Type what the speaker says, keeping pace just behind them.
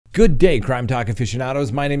Good day, Crime Talk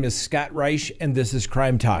aficionados. My name is Scott Reisch, and this is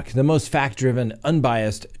Crime Talk, the most fact-driven,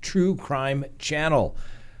 unbiased, true crime channel.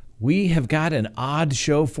 We have got an odd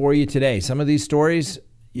show for you today. Some of these stories,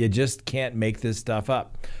 you just can't make this stuff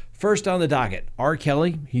up. First on the docket, R.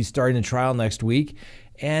 Kelly. He's starting a trial next week,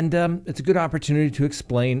 and it's a good opportunity to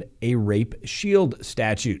explain a rape shield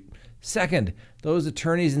statute. Second, those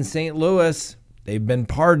attorneys in St. Louis, they've been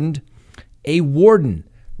pardoned. A warden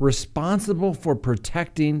responsible for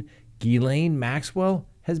protecting Ghislaine Maxwell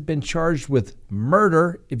has been charged with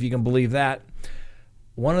murder, if you can believe that.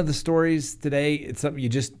 One of the stories today, it's something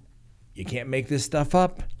you can't make this stuff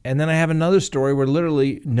up. And then I have another story where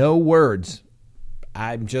literally no words.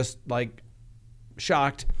 I'm just like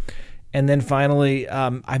shocked. And then finally,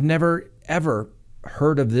 I've never ever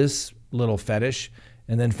heard of this little fetish.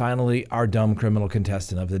 And then finally, our dumb criminal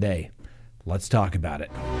contestant of the day. Let's talk about it.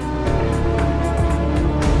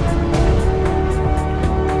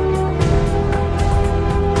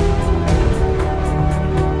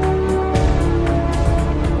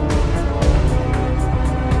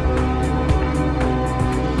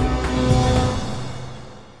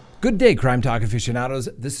 Good day, Crime Talk aficionados.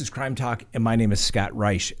 This is Crime Talk, and my name is Scott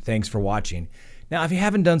Reisch. Thanks for watching. Now, if you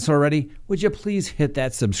haven't done so already, would you please hit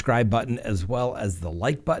that subscribe button as well as the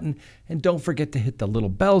like button? And don't forget to hit the little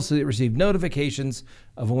bell so that you receive notifications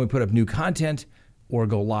of when we put up new content or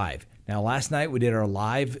go live. Now, last night we did our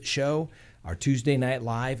live show, our Tuesday night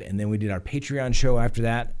live, and then we did our Patreon show after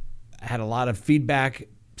that. I had a lot of feedback.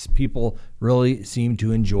 People really seem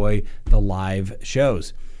to enjoy the live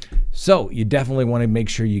shows. So you definitely want to make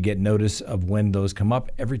sure you get notice of when those come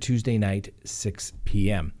up every Tuesday night, 6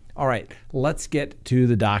 p.m. All right, let's get to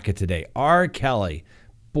the docket today. R. Kelly.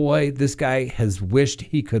 Boy, this guy has wished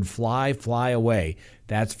he could fly away.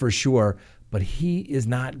 That's for sure. But he is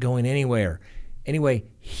not going anywhere. Anyway,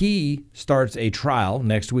 he starts a trial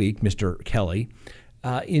next week, Mr. Kelly,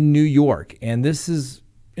 in New York. And this is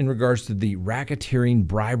in regards to the racketeering,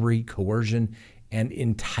 bribery, coercion, and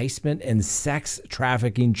enticement and sex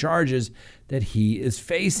trafficking charges that he is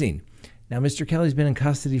facing. Now, Mr. Kelly's been in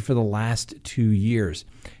custody for the last 2 years,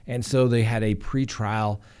 and so they had a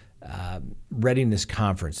pretrial readiness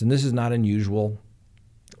conference, and this is not unusual.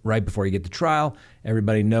 Right before you get to trial,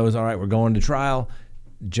 everybody knows, all right, we're going to trial.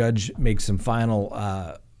 Judge makes some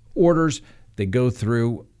final orders. They go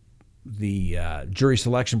through the jury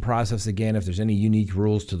selection process again, if there's any unique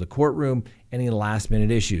rules to the courtroom, any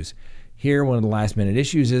last-minute issues. Here, one of the last-minute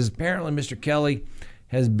issues is apparently Mr. Kelly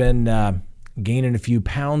has been gaining a few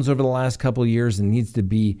pounds over the last couple of years and needs to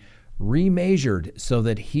be remeasured so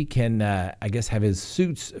that he can, I guess, have his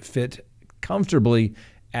suits fit comfortably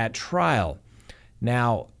at trial.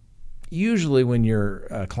 Now, usually when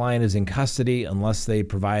your client is in custody, unless they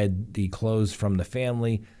provide the clothes from the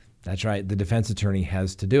family, that's right, the defense attorney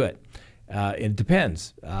has to do it. It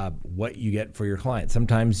depends what you get for your client.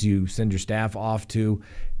 Sometimes you send your staff off to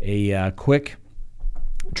a quick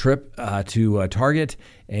trip to Target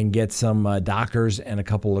and get some Dockers and a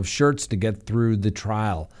couple of shirts to get through the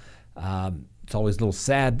trial. It's always a little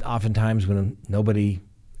sad oftentimes when nobody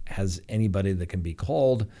has anybody that can be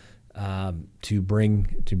called to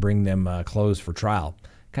bring them clothes for trial.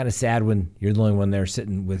 Kind of sad when you're the only one there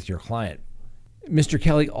sitting with your client. Mr.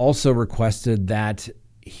 Kelly also requested that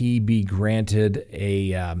he be granted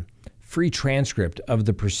a free transcript of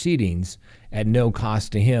the proceedings at no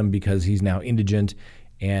cost to him because he's now indigent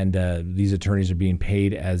and these attorneys are being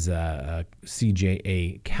paid as a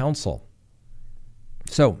CJA counsel.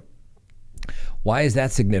 So why is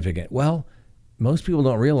that significant? Well, most people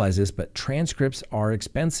don't realize this, but transcripts are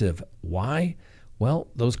expensive. Why? Well,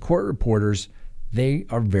 those court reporters, they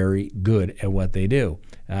are very good at what they do,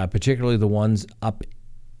 particularly the ones up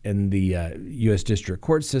in the U.S. District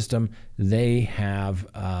Court system. They have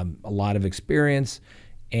a lot of experience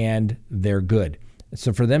and they're good.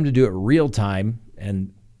 So for them to do it real time,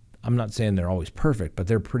 and I'm not saying they're always perfect, but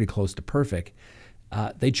they're pretty close to perfect,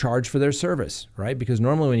 they charge for their service, right? Because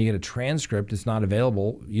normally when you get a transcript, it's not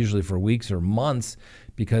available usually for weeks or months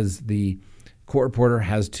because the court reporter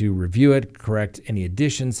has to review it, correct any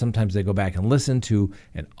additions. Sometimes they go back and listen to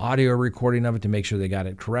an audio recording of it to make sure they got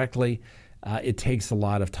it correctly. It takes a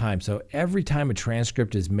lot of time. So every time a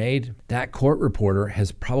transcript is made, that court reporter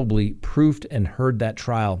has probably proofed and heard that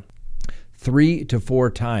trial 3 to 4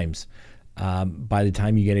 times by the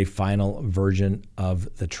time you get a final version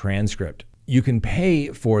of the transcript. You can pay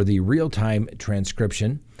for the real-time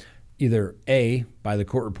transcription, either A, by the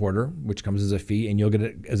court reporter, which comes as a fee, and you'll get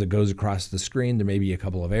it as it goes across the screen. There may be a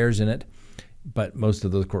couple of errors in it. but most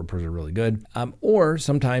of those court reporters are really good. Or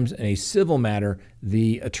sometimes in a civil matter,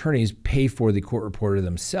 the attorneys pay for the court reporter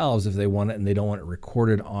themselves if they want it and they don't want it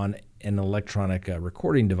recorded on an electronic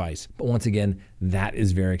recording device. But once again, that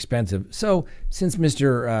is very expensive. So since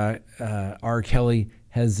Mr. R. Kelly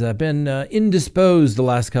has been indisposed the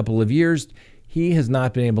last couple of years, he has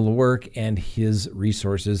not been able to work and his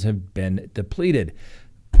resources have been depleted.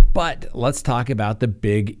 But let's talk about the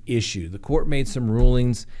big issue. The court made some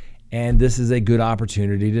rulings, and this is a good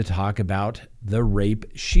opportunity to talk about the rape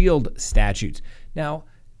shield statutes. Now,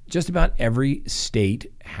 just about every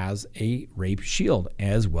state has a rape shield,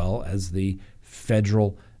 as well as the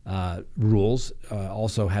federal rules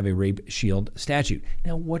also have a rape shield statute.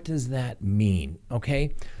 Now, what does that mean?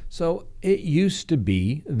 Okay, so it used to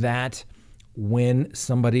be that when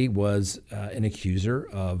somebody was an accuser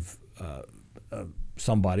of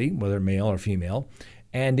somebody, whether male or female,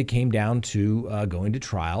 and it came down to going to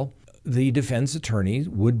trial, the defense attorney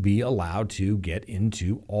would be allowed to get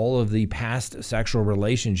into all of the past sexual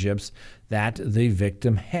relationships that the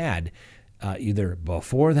victim had, either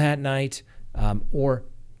before that night or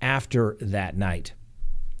after that night.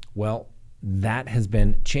 Well, that has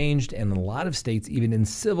been changed, and in a lot of states, even in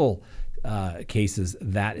civil cases,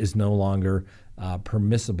 that is no longer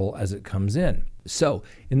permissible as it comes in. So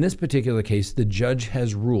in this particular case, the judge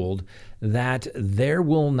has ruled that there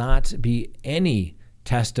will not be any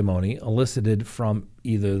testimony elicited from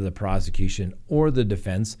either the prosecution or the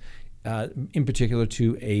defense, in particular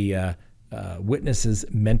to a witness's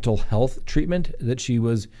mental health treatment that she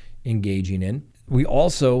was engaging in. We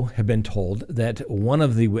also have been told that one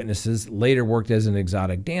of the witnesses later worked as an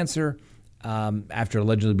exotic dancer after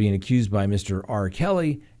allegedly being accused by Mr. R.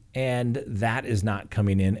 Kelly, and that is not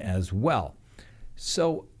coming in as well.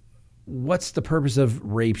 So what's the purpose of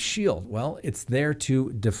rape shield? Well, it's there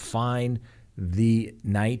to define the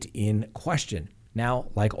night in question. Now,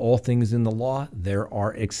 like all things in the law, there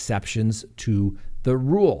are exceptions to the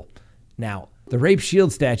rule. Now, the rape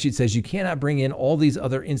shield statute says you cannot bring in all these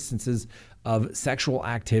other instances of sexual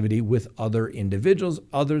activity with other individuals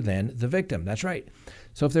other than the victim. That's right.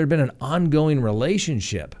 So if there had been an ongoing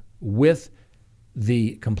relationship with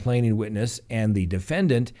the complaining witness and the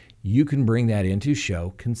defendant, you can bring that in to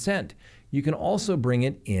show consent. You can also bring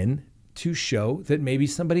it in to show that maybe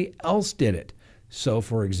somebody else did it. So,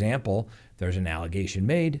 for example, there's an allegation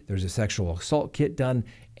made, there's a sexual assault kit done,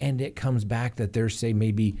 and it comes back that there's, say,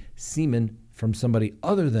 maybe semen from somebody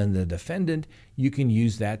other than the defendant. You can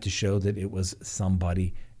use that to show that it was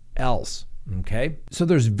somebody else. Okay? So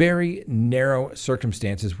there's very narrow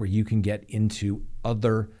circumstances where you can get into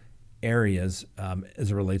other areas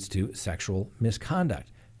as it relates to sexual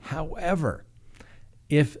misconduct. However,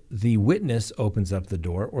 if the witness opens up the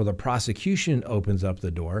door or the prosecution opens up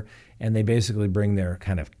the door and they basically bring their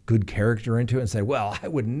kind of good character into it and say, well, I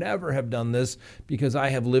would never have done this because I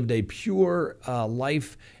have lived a pure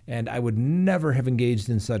life and I would never have engaged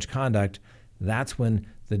in such conduct, that's when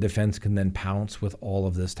the defense can then pounce with all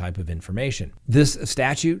of this type of information. This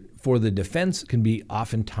statute for the defense can be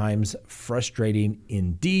oftentimes frustrating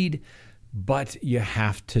indeed, but you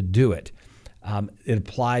have to do it. It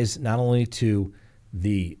applies not only to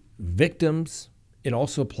the victims, it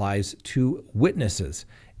also applies to witnesses.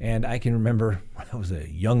 And I can remember when I was a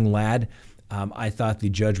young lad, I thought the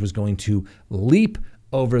judge was going to leap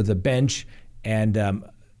over the bench and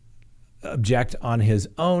object on his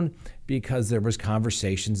own because there was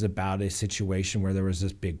conversations about a situation where there was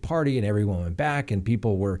this big party and everyone went back and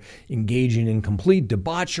people were engaging in complete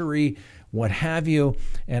debauchery, what have you.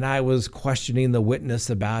 And I was questioning the witness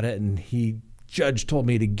about it, and judge told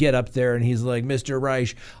me to get up there, and he's like, Mr.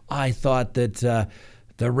 Reich, I thought that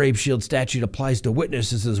the rape shield statute applies to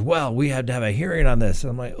witnesses as well. We had to have a hearing on this.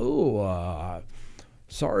 And I'm like,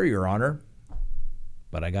 sorry, Your Honor,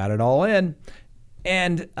 but I got it all in.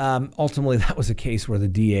 And ultimately, that was a case where the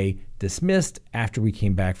DA dismissed after we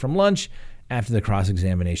came back from lunch, after the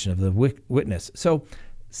cross-examination of the witness. So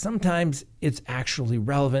sometimes it's actually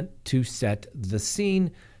relevant to set the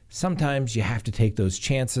scene. Sometimes you have to take those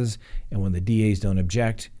chances, and when the DAs don't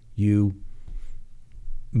object, you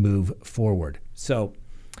move forward. So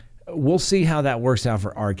we'll see how that works out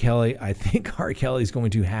for R. Kelly. I think R. Kelly is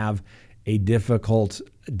going to have a difficult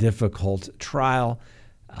trial.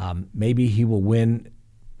 Maybe he will win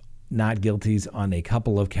not guilties on a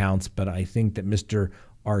couple of counts, but I think that Mr.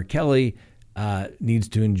 R. Kelly needs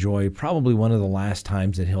to enjoy probably one of the last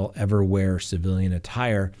times that he'll ever wear civilian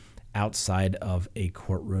attire outside of a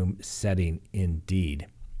courtroom setting indeed.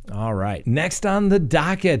 All right. Next on the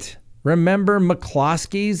docket, remember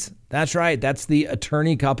McCloskey's? That's right. That's the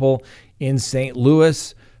attorney couple in St.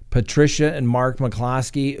 Louis, Patricia and Mark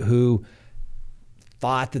McCloskey, who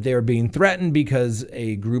thought that they were being threatened because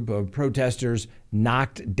a group of protesters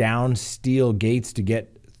knocked down steel gates to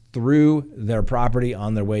get through their property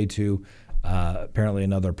on their way to apparently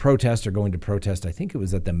another protest, or going to protest. I think it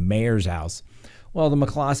was at the mayor's house. Well, the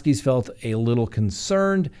McCloskeys felt a little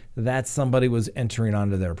concerned that somebody was entering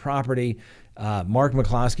onto their property. Mark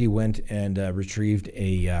McCloskey went and retrieved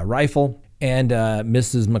a rifle, and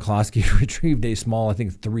Mrs. McCloskey retrieved a small, I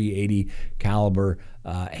think, .380 caliber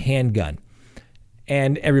handgun.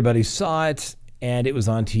 And everybody saw it, and it was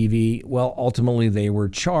on TV. Well, ultimately, they were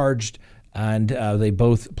charged, and they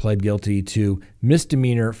both pled guilty to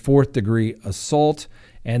misdemeanor fourth-degree assault,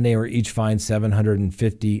 and they were each fined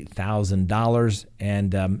 $750,000.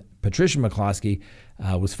 And Patricia McCloskey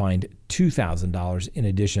was fined $2,000 in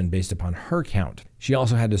addition, based upon her count. She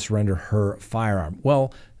also had to surrender her firearm.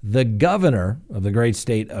 Well, the governor of the great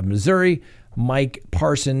state of Missouri, Mike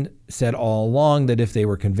Parson, said all along that if they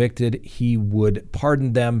were convicted, he would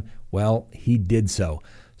pardon them. Well, he did so.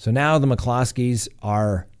 So now the McCloskeys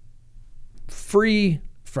are free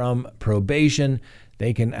from probation.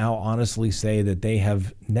 They can now honestly say that they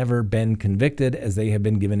have never been convicted, as they have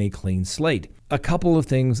been given a clean slate. A couple of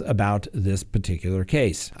things about this particular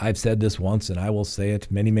case. I've said this once, and I will say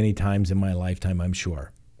it many, many times in my lifetime, I'm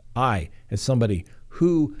sure. I, as somebody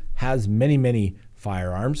who has many, many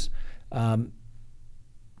firearms,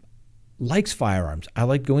 likes firearms. I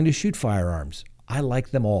like going to shoot firearms. I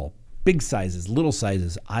like them all. Big sizes, little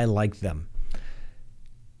sizes, I like them.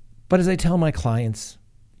 But as I tell my clients,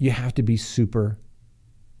 you have to be super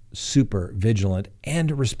vigilant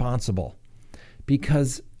and responsible,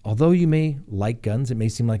 because although you may like guns, it may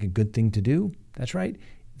seem like a good thing to do. That's right.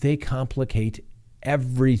 They complicate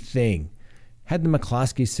everything. Had the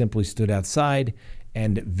McCloskeys simply stood outside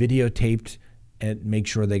and videotaped and make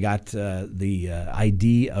sure they got the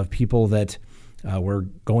ID of people that were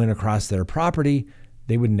going across their property,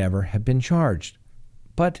 they would never have been charged.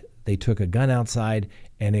 But they took a gun outside,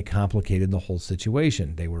 and it complicated the whole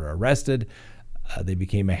situation. They were arrested. They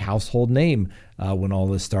became a household name when all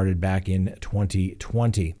this started back in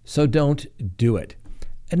 2020. So don't do it.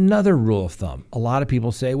 Another rule of thumb. A lot of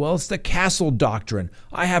people say, well, it's the castle doctrine.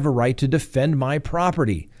 I have a right to defend my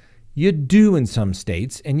property. You do in some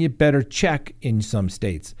states, and you better check in some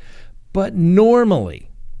states. But normally,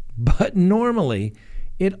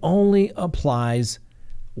 it only applies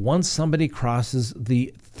once somebody crosses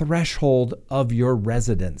the threshold of your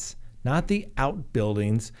residence. Not the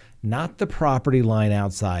outbuildings, not the property line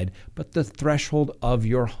outside, but the threshold of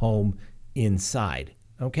your home inside.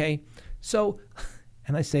 Okay? So,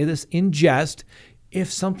 and I say this in jest,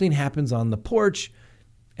 if something happens on the porch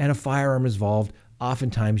and a firearm is involved,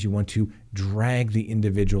 oftentimes you want to drag the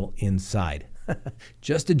individual inside.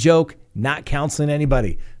 Just a joke, not counseling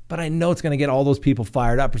anybody. But I know it's going to get all those people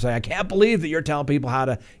fired up for saying, I can't believe that you're telling people how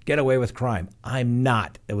to get away with crime. I'm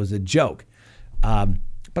not. It was a joke.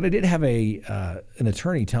 But I did have an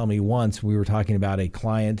attorney tell me once, we were talking about a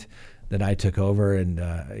client that I took over, and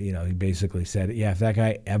he basically said, yeah, if that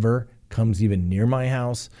guy ever comes even near my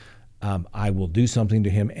house, I will do something to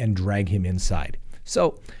him and drag him inside.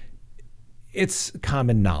 So it's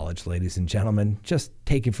common knowledge, ladies and gentlemen. Just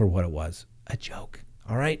take it for what it was, a joke.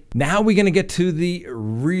 All right. Now we're going to get to the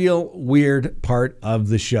real weird part of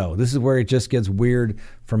the show. This is where it just gets weird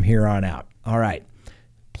from here on out. All right.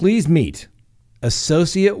 Please meet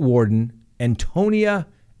Associate Warden Antonia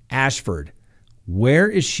Ashford. Where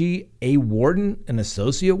is she a warden, an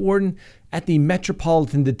associate warden? At the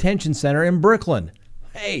Metropolitan Detention Center in Brooklyn.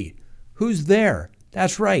 Hey, who's there?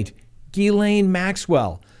 That's right, Ghislaine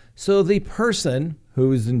Maxwell. So the person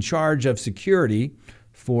who is in charge of security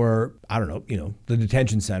for, the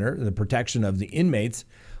detention center, the protection of the inmates,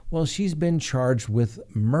 well, she's been charged with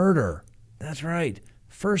murder. That's right,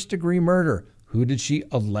 first-degree murder. Who did she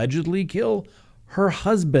allegedly kill? Her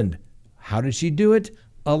husband. How did she do it?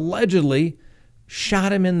 Allegedly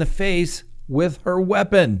shot him in the face with her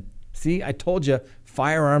weapon. See, I told you,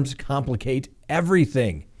 firearms complicate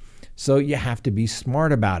everything. So you have to be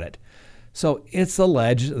smart about it. So it's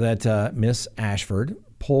alleged that Miss Ashford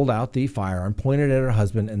pulled out the firearm, pointed at her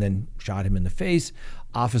husband, and then shot him in the face.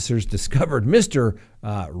 Officers discovered Mr.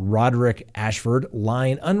 Roderick Ashford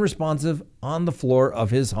lying unresponsive on the floor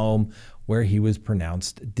of his home, where he was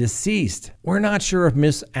pronounced deceased. We're not sure if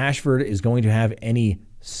Miss Ashford is going to have any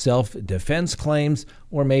self-defense claims,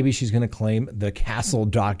 or maybe she's going to claim the castle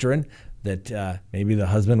doctrine, that maybe the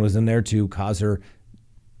husband was in there to cause her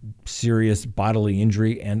serious bodily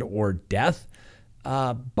injury and or death.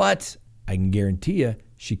 But I can guarantee you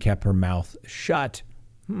she kept her mouth shut.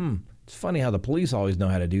 It's funny how the police always know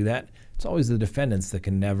how to do that. It's always the defendants that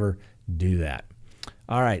can never do that.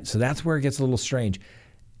 All right, so that's where it gets a little strange.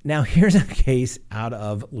 Now, here's a case out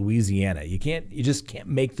of Louisiana. You just can't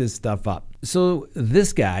make this stuff up. So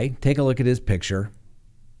this guy, take a look at his picture.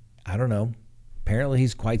 I don't know. Apparently,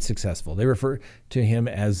 he's quite successful. They refer to him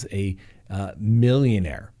as a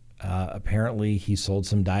millionaire. Apparently, he sold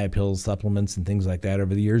some diet pills, supplements, and things like that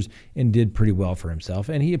over the years and did pretty well for himself.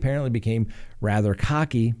 And he apparently became rather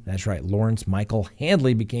cocky. That's right. Lawrence Michael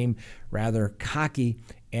Handley became rather cocky,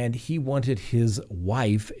 and he wanted his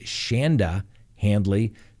wife, Shanda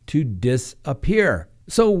Handley, to disappear.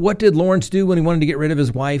 So what did Lawrence do when he wanted to get rid of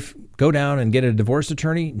his wife? Go down and get a divorce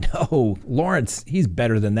attorney? No, Lawrence, he's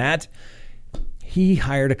better than that. He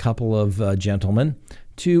hired a couple of gentlemen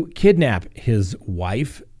to kidnap his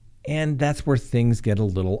wife, and that's where things get a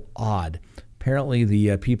little odd. Apparently,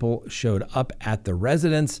 the people showed up at the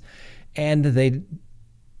residence, and they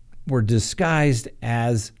were disguised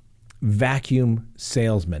as vacuum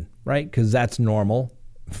salesmen, right? Because that's normal.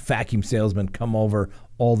 Vacuum salesmen come over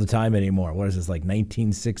all the time anymore. What is this, like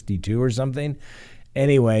 1962 or something?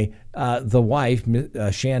 Anyway, the wife,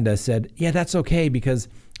 Shanda, said, yeah, that's okay because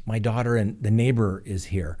my daughter and the neighbor is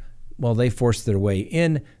here. Well, they forced their way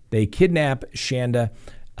in. They kidnap Shanda.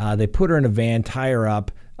 They put her in a van, tie her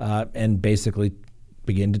up, and basically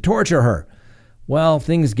begin to torture her. Well,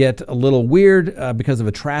 things get a little weird because of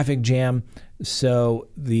a traffic jam. So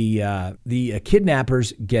the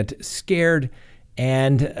kidnappers get scared,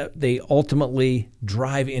 and they ultimately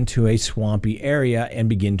drive into a swampy area and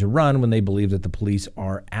begin to run when they believe that the police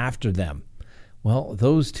are after them. Well,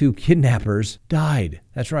 those two kidnappers died.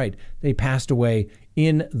 That's right. They passed away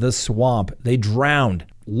in the swamp. They drowned.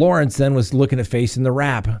 Lawrence then was looking at facing the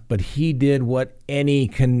rap, but he did what any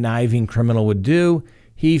conniving criminal would do.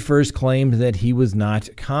 He first claimed that he was not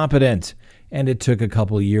competent, and it took a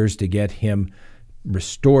couple of years to get him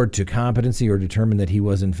restored to competency or determined that he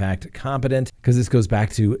was in fact competent, because this goes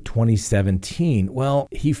back to 2017. Well,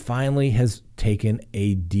 he finally has taken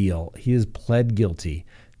a deal. He has pled guilty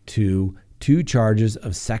to 2 charges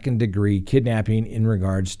of second-degree kidnapping in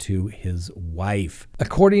regards to his wife.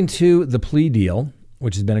 According to the plea deal,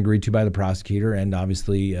 which has been agreed to by the prosecutor and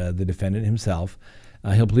obviously the defendant himself,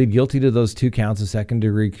 he'll plead guilty to those 2 counts of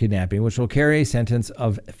second-degree kidnapping, which will carry a sentence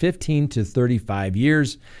of 15 to 35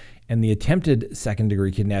 years. And the attempted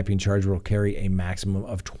second-degree kidnapping charge will carry a maximum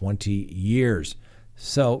of 20 years.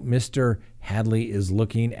 So Mr. Hadley is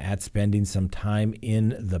looking at spending some time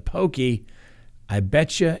in the pokey. I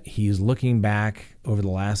bet you he's looking back over the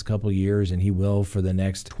last couple of years, and he will for the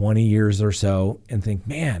next 20 years or so, and think,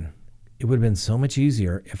 man, it would have been so much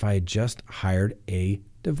easier if I had just hired a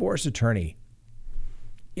divorce attorney.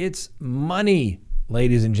 It's money,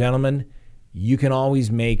 ladies and gentlemen. You can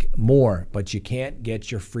always make more, but you can't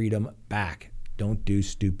get your freedom back. Don't do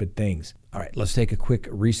stupid things. All right, let's take a quick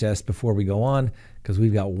recess before we go on, because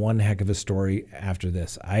we've got one heck of a story after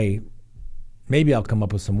this. Maybe I'll come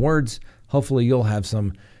up with some words. Hopefully you'll have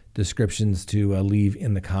some descriptions to leave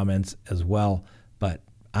in the comments as well. But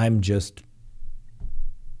I'm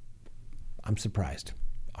surprised.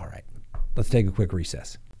 All right, let's take a quick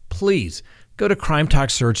recess. Please go to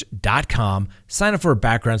CrimeTalkSearch.com, sign up for a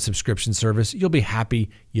background subscription service. You'll be happy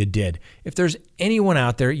you did. If there's anyone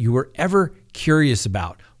out there you were ever curious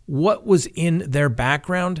about what was in their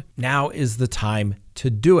background, now is the time to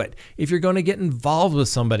do it. If you're going to get involved with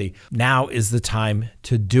somebody, now is the time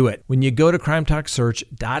to do it. When you go to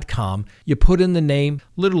CrimeTalkSearch.com, you put in the name,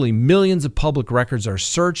 literally millions of public records are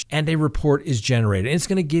searched, and a report is generated. And it's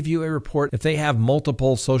going to give you a report. If they have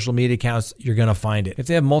multiple social media accounts, you're going to find it. If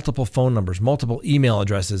they have multiple phone numbers, multiple email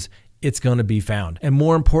addresses, it's going to be found. And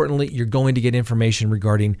more importantly, you're going to get information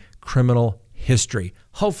regarding criminal history.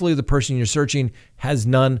 Hopefully the person you're searching has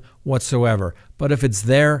none whatsoever. But if it's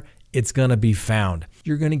there, it's going to be found.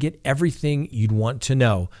 You're going to get everything you'd want to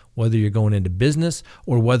know, whether you're going into business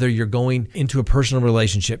or whether you're going into a personal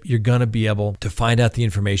relationship. You're going to be able to find out the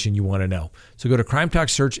information you want to know. So go to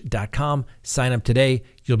CrimeTalkSearch.com, sign up today.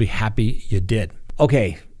 You'll be happy you did.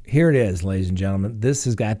 Okay, here it is, ladies and gentlemen. This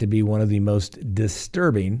has got to be one of the most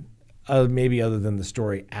disturbing, maybe other than the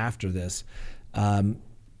story after this,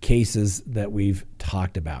 cases that we've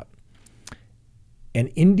talked about. An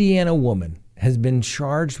Indiana woman has been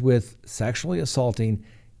charged with sexually assaulting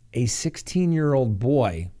a 16-year-old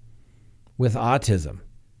boy with autism.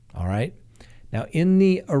 All right. Now, in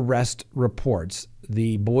the arrest reports,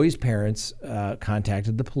 the boy's parents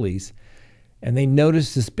contacted the police, and they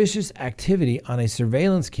noticed suspicious activity on a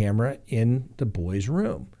surveillance camera in the boy's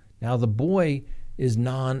room. Now, the boy is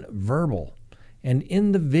nonverbal, and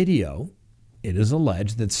in the video, it is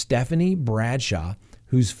alleged that Stephanie Bradshaw,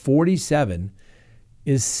 who's 47,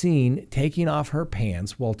 is seen taking off her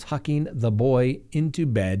pants while tucking the boy into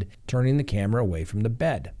bed, turning the camera away from the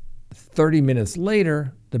bed. 30 minutes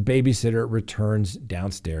later, the babysitter returns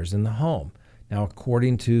downstairs in the home. Now,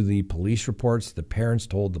 according to the police reports, the parents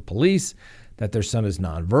told the police that their son is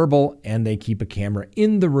nonverbal and they keep a camera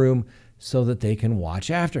in the room so that they can watch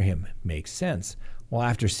after him. Makes sense. Well,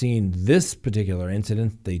 after seeing this particular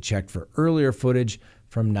incident, they checked for earlier footage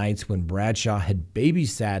from nights when Bradshaw had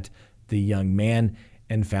babysat the young man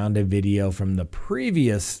and found a video from the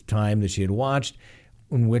previous time that she had watched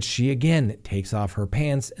in which she again takes off her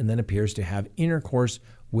pants and then appears to have intercourse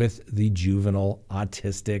with the juvenile,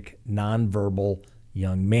 autistic, nonverbal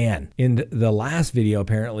young man. In the last video,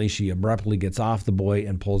 apparently, she abruptly gets off the boy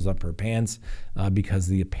and pulls up her pants because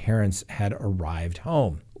the parents had arrived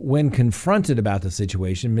home. When confronted about the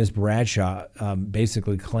situation, Miss Bradshaw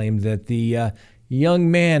basically claimed that the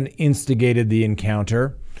young man instigated the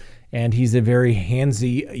encounter, and he's a very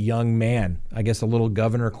handsy young man. I guess a little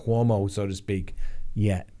Governor Cuomo, so to speak,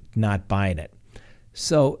 yet not buying it.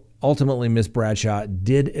 So ultimately, Miss Bradshaw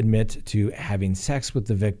did admit to having sex with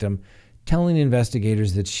the victim, telling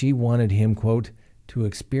investigators that she wanted him, quote, to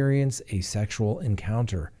experience a sexual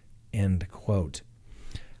encounter, end quote.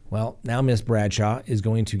 Well, now Miss Bradshaw is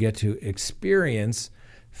going to get to experience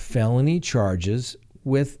felony charges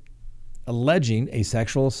with alleging a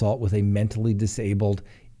sexual assault with a mentally disabled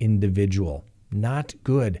individual. Not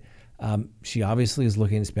good. She obviously is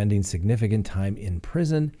looking at spending significant time in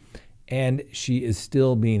prison, and she is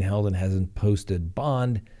still being held and hasn't posted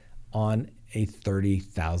bond on a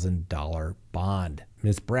 $30,000 bond.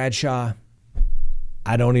 Miss Bradshaw,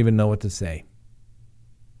 I don't even know what to say.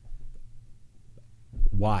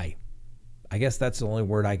 Why? I guess that's the only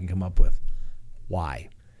word I can come up with. Why?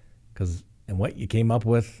 And what you came up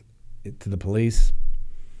with to the police,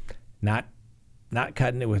 not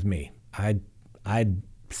cutting it with me. I'd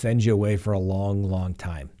send you away for a long, long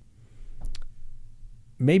time.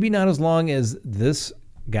 Maybe not as long as this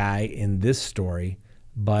guy in this story,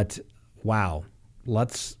 but wow,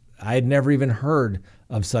 I had never even heard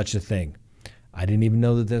of such a thing. I didn't even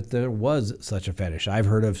know that there was such a fetish. I've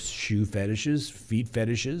heard of shoe fetishes, feet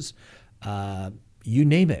fetishes, you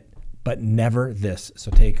name it, but never this.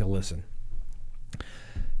 So take a listen.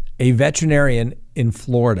 A veterinarian in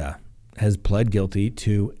Florida has pled guilty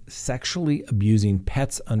to sexually abusing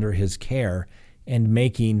pets under his care and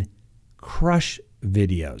making crush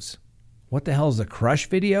videos. What the hell is a crush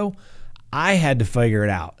video? I had to figure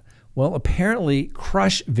it out. Well, apparently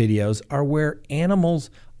crush videos are where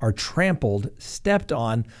animals are trampled, stepped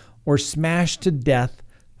on, or smashed to death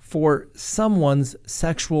for someone's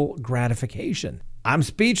sexual gratification. I'm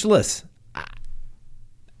speechless.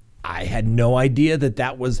 I had no idea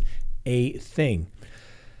that was a thing.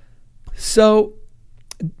 So,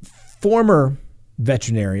 former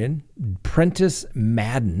veterinarian Prentice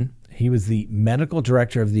Madden, he was the medical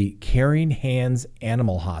director of the Caring Hands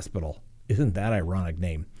Animal Hospital. Isn't that an ironic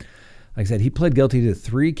name? Like I said, he pled guilty to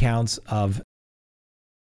 3 counts of,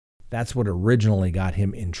 that's what originally got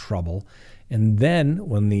him in trouble. And then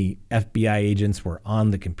when the FBI agents were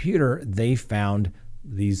on the computer, they found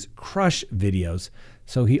these crush videos.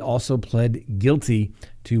 So he also pled guilty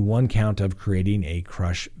to 1 count of creating a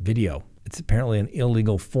crush video. It's apparently an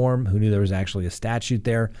illegal form. Who knew there was actually a statute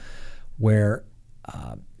there where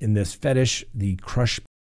in this fetish, the crush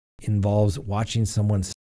involves watching someone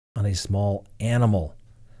on a small animal.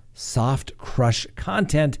 Soft crush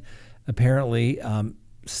content apparently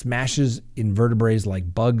smashes invertebrates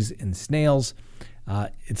like bugs and snails.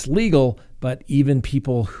 It's legal, but even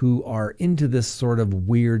people who are into this sort of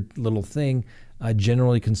weird little thing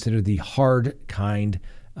generally consider the hard kind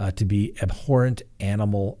to be abhorrent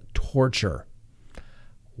animal torture.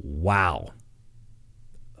 Wow.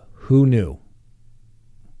 Who knew?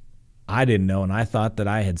 I didn't know, and I thought that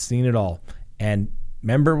I had seen it all. And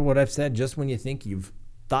remember what I've said, just when you think you've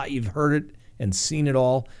heard it and seen it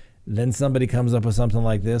all, then somebody comes up with something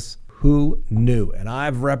like this. Who knew? And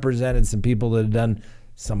I've represented some people that have done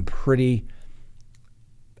some pretty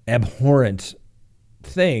abhorrent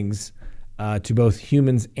things to both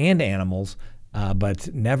humans and animals,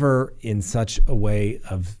 but never in such a way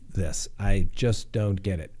of this. I just don't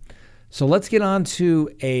get it. So let's get on to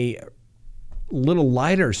a little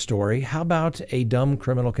lighter story. How about a dumb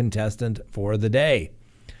criminal contestant for the day?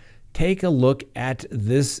 Take a look at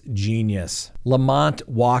this genius. Lamont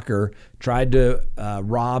Walker tried to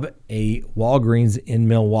rob a Walgreens in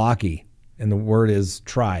Milwaukee. And the word is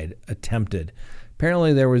tried, attempted.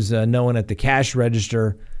 Apparently there was no one at the cash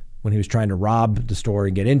register when he was trying to rob the store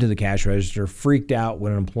and get into the cash register, freaked out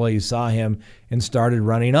when an employee saw him and started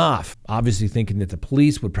running off, obviously thinking that the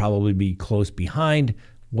police would probably be close behind.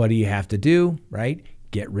 What do you have to do, right?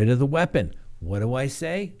 Get rid of the weapon. What do I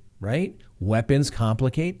say, right? Weapons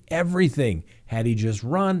complicate everything. Had he just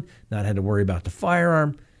run, not had to worry about the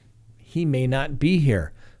firearm, he may not be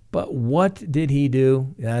here. But what did he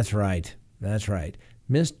do? That's right.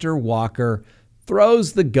 Mr. Walker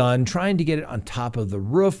throws the gun, trying to get it on top of the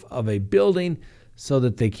roof of a building so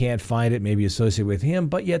that they can't find it, maybe associated with him,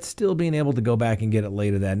 but yet still being able to go back and get it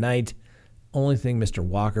later that night. Only thing Mr.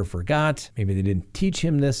 Walker forgot, maybe they didn't teach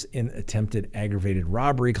him this in attempted aggravated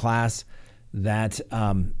robbery class, that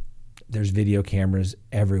there's video cameras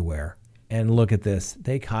everywhere. And look at this.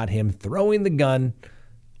 They caught him throwing the gun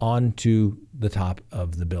onto the top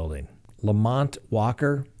of the building. Lamont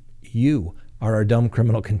Walker, you are our dumb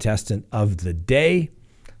criminal contestant of the day.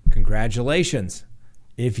 Congratulations.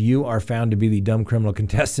 If you are found to be the dumb criminal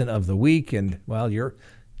contestant of the week, and well, you're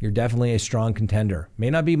definitely a strong contender. May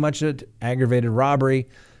not be much at aggravated robbery,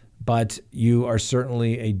 but you are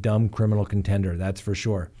certainly a dumb criminal contender. That's for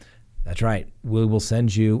sure. That's right. We will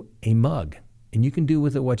send you a mug, and you can do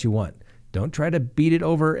with it what you want. Don't try to beat it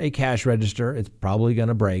over a cash register. It's probably going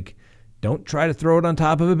to break. Don't try to throw it on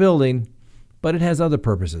top of a building, but it has other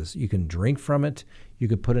purposes. You can drink from it. You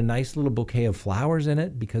could put a nice little bouquet of flowers in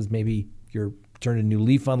it because maybe you're turning a new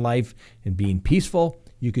leaf on life and being peaceful.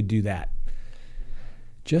 You could do that.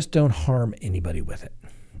 Just don't harm anybody with it.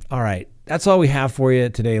 All right. That's all we have for you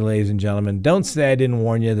today, ladies and gentlemen. Don't say I didn't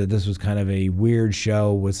warn you that this was kind of a weird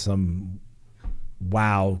show with some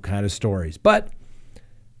wow kind of stories. But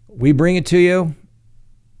we bring it to you.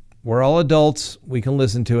 We're all adults. We can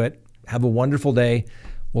listen to it. Have a wonderful day.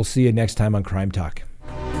 We'll see you next time on Crime Talk.